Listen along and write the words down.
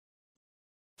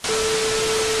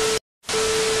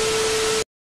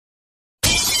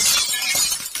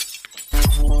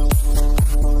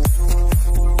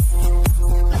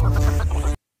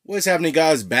What's happening,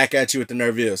 guys? Back at you with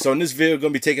another video. So in this video, we're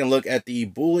going to be taking a look at the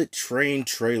Bullet Train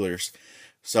trailers.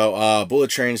 So Bullet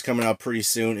Train is coming out pretty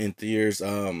soon in theaters.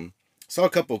 Saw a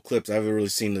couple of clips. I haven't really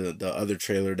seen the other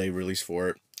trailer they released for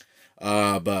it.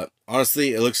 But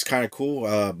honestly, it looks kind of cool.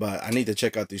 But I need to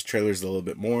check out these trailers a little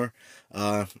bit more.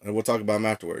 And we'll talk about them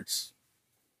afterwards.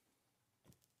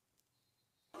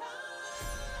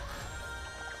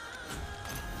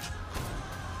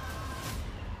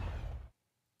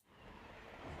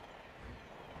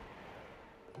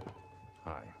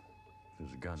 Hi.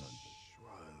 There's a gun on. Whoa,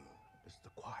 it's the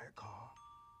quiet car.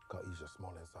 Gotta use your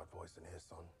small inside voice in here,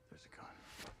 son. There's a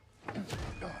gun.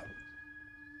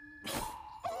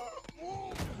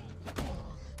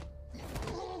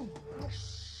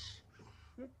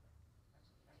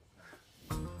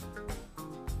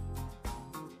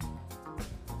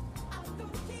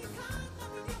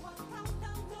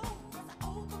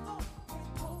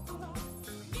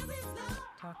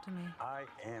 Talk to me. I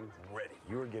am ready.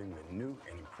 You are getting the new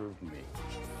and improved me.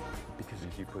 Because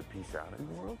if you put peace out in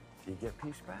the world, you get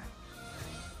peace back.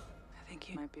 I think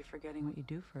you might be forgetting what you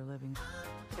do for a living.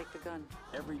 Take the gun.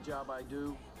 Every job I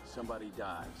do, somebody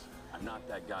dies. I'm not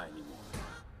that guy anymore.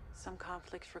 Some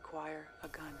conflicts require a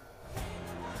gun.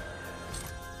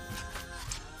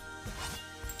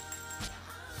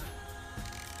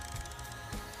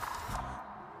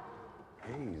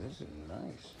 Hey, this is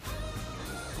nice.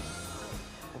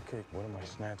 Okay, what am I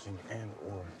snatching and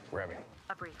or grabbing?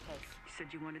 A briefcase. You said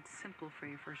you wanted simple for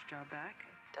your first job back.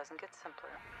 Doesn't get simpler.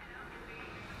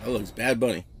 That looks Bad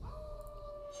Bunny.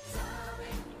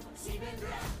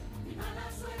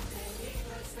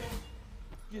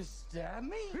 You stab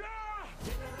me?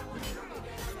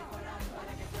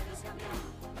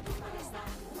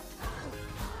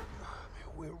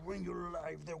 We'll ruin your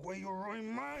life the way you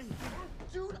ruin mine.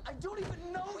 Dude, I don't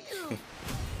even know you!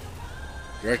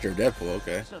 Director of Deadpool,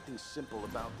 okay. There's nothing simple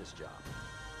about this job.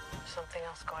 Something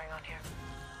else going on here.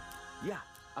 Yeah,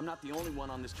 I'm not the only one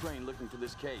on this train looking for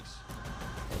this case.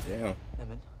 Oh, damn.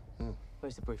 Lemon,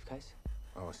 where's the briefcase?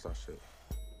 Oh, it's that shit.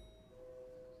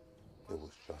 It was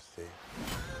just here.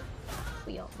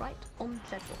 We are right on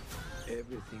schedule.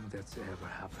 Everything that's ever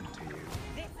happened to you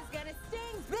This is gonna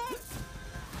sting, bitch!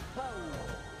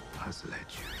 has led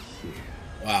you here.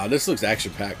 Wow, this looks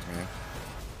action-packed, man.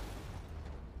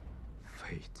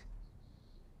 Fate.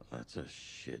 That's a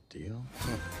shit deal.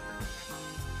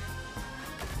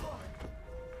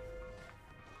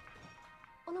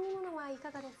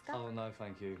 Oh, no,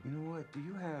 thank you. You know what? Do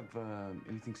you have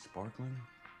anything sparkling?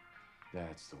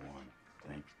 That's the one.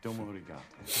 Thank you. Domo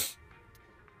arigato.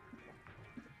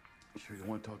 You sure you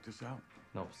want to talk this out?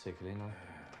 Not particularly, no.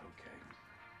 Okay.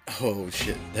 Oh,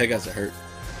 shit. That guy's a hurt.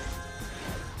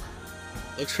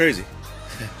 Looks crazy.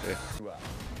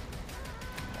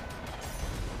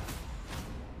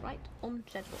 Right on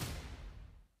schedule.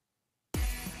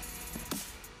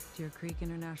 Deer Creek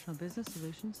International Business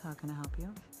Solutions, how can I help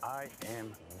you? I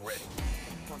am ready.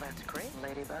 Well, that's great.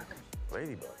 Ladybug.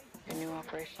 Ladybug. Your new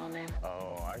operational name?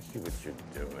 Oh, I see what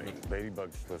you're doing.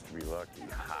 Ladybug's supposed to be lucky.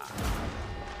 Ha!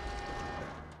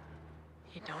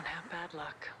 You don't have bad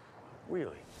luck.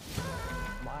 Really?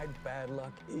 My bad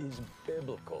luck is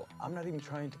biblical. I'm not even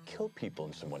trying to kill people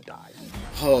and someone dies.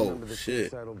 Oh, Remember the shit.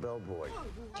 suicidal bellboy?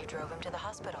 You drove him to the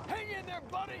hospital. Hang in there,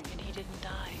 buddy! And he didn't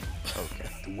die. Okay.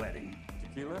 The wedding.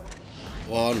 Tequila?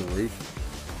 Wall on the roof.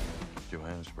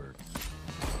 Johannesburg.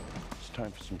 It's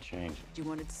time for some change. You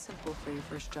wanted simple for your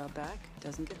first job back.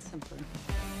 Doesn't get simpler.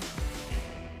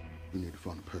 We need to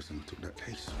find the person who took that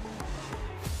case.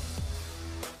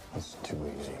 That's too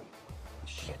easy.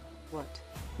 Shit. What?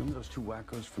 Remember those two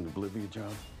wackos from the Bolivia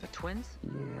job? The twins?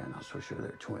 Yeah, not so sure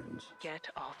they're twins. Get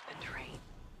off the train.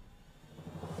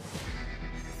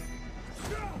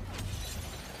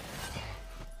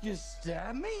 You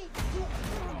stab me?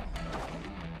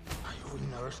 I will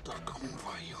never stop coming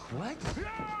for you. What?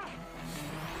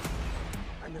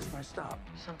 I missed my stop.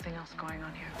 Something else going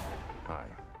on here. Hi.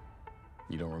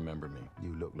 You don't remember me?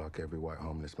 You look like every white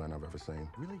homeless man I've ever seen.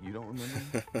 Really? You don't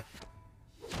remember me?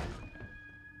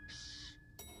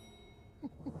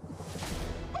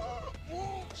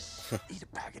 Eat a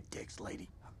bag of dicks, lady.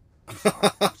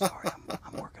 I'm sorry.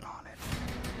 I'm working on it.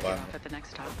 Wow. Off at the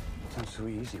next stop. Sounds so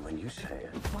easy when you say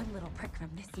it. One little prick from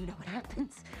this, you know what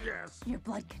happens? Yes. Your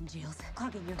blood congeals,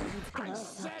 clogging your veins. I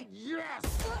said yes.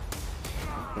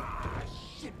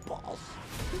 Shit balls.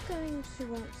 You're going to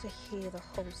want to hear the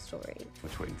whole story.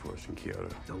 What's waiting for us in Kyoto?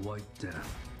 The White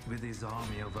Death, with his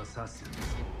army of assassins.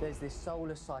 There's this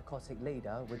soulless psychotic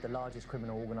leader with the largest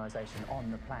criminal organization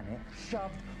on the planet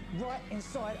shoved right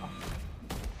inside us.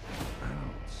 I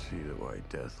don't see the White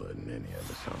Death letting any of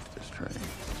us off this train.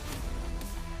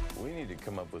 We need to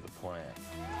come up with a plan.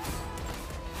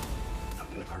 I'm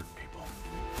gonna hurt people.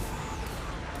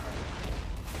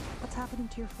 What's happening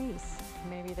to your face?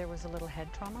 Maybe there was a little head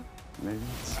trauma? Maybe.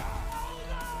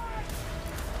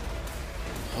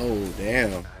 Oh,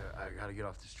 damn. I gotta get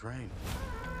off this train.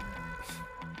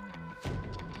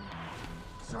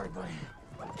 Sorry, buddy.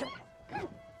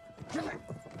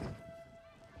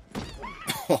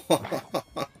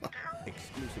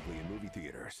 Exclusively in movie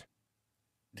theaters.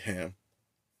 Damn.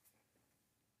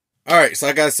 Alright, so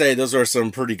I gotta say, those are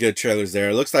some pretty good trailers there.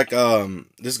 It looks like this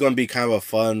is gonna be kind of a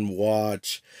fun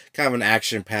watch, kind of an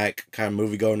action-packed kind of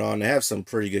movie going on. They have some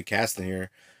pretty good casting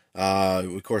here. We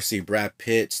of course see Brad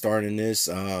Pitt starring in this.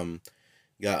 You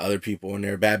got other people in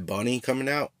there. Bad Bunny coming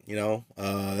out, you know.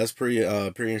 That's pretty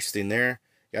interesting there.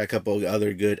 Got a couple of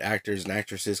other good actors and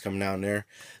actresses coming out in there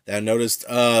that I noticed.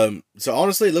 So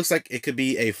honestly, it looks like it could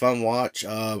be a fun watch,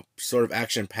 sort of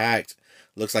action-packed.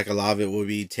 Looks like a lot of it will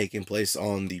be taking place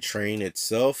on the train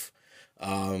itself.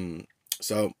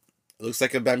 So it looks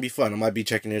like it might be fun. I might be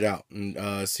checking it out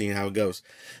and seeing how it goes.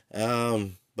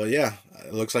 But yeah,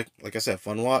 it looks like I said,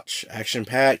 fun watch,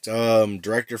 action-packed.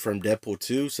 Director from Deadpool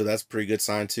 2, so that's a pretty good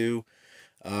sign too.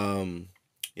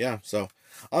 Yeah, so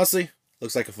honestly,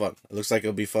 looks like it looks like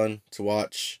it'll be fun to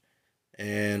watch,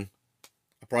 and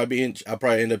I'll probably end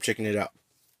up checking it out.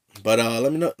 But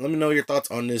let me know your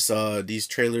thoughts on this these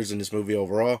trailers in this movie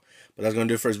overall. But that's gonna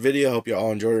do it for this video. Hope you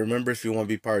all enjoyed. Remember, if you want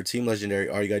to be part of Team Legendary,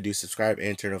 all you gotta do is subscribe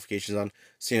and turn notifications on,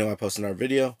 so you know when I post another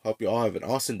video. Hope you all have an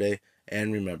awesome day,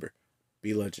 and remember,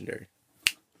 be legendary.